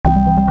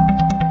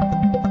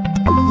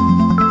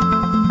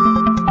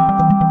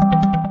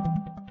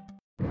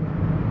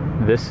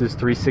This is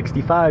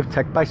 365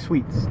 Tech by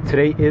Sweets.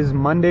 Today is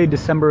Monday,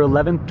 December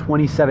 11th,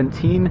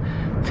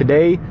 2017.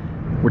 Today,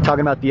 we're talking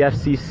about the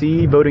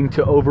FCC voting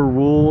to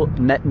overrule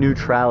net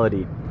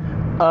neutrality.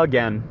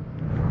 Again.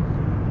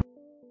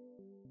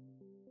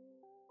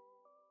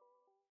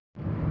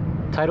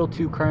 Title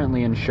II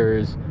currently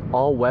ensures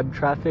all web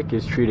traffic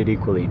is treated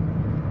equally.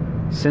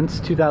 Since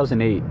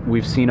 2008,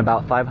 we've seen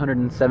about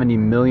 $570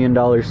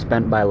 million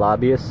spent by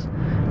lobbyists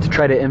to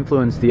try to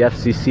influence the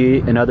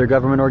FCC and other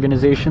government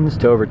organizations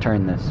to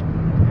overturn this.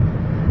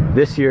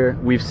 This year,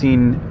 we've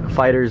seen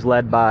fighters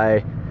led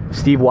by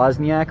Steve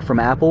Wozniak from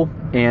Apple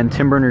and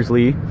Tim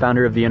Berners-Lee,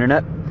 founder of the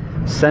internet,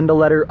 send a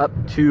letter up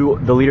to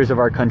the leaders of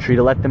our country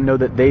to let them know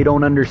that they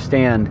don't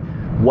understand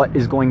what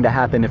is going to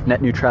happen if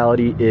net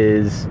neutrality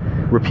is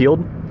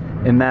repealed,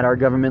 and that our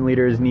government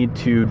leaders need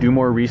to do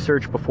more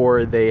research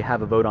before they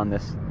have a vote on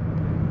this.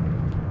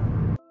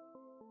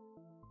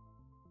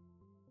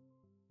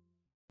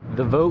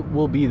 The vote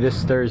will be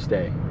this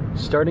Thursday.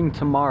 Starting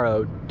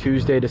tomorrow,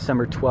 Tuesday,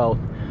 December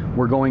 12th,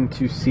 we're going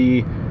to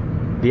see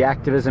the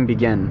activism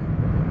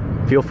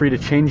begin. Feel free to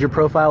change your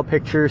profile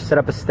picture, set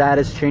up a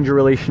status, change your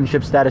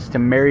relationship status to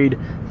married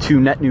to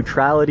net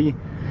neutrality.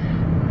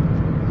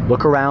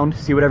 Look around,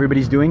 see what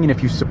everybody's doing, and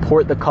if you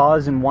support the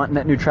cause and want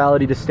net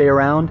neutrality to stay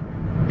around,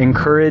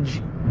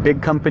 encourage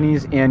big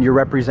companies and your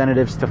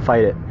representatives to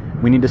fight it.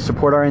 We need to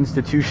support our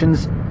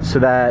institutions so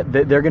that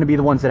they're going to be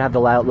the ones that have the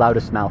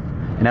loudest mouth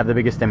and have the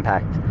biggest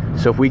impact.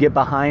 So if we get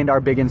behind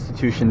our big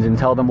institutions and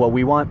tell them what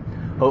we want,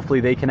 hopefully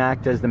they can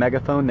act as the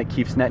megaphone that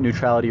keeps net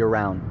neutrality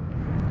around.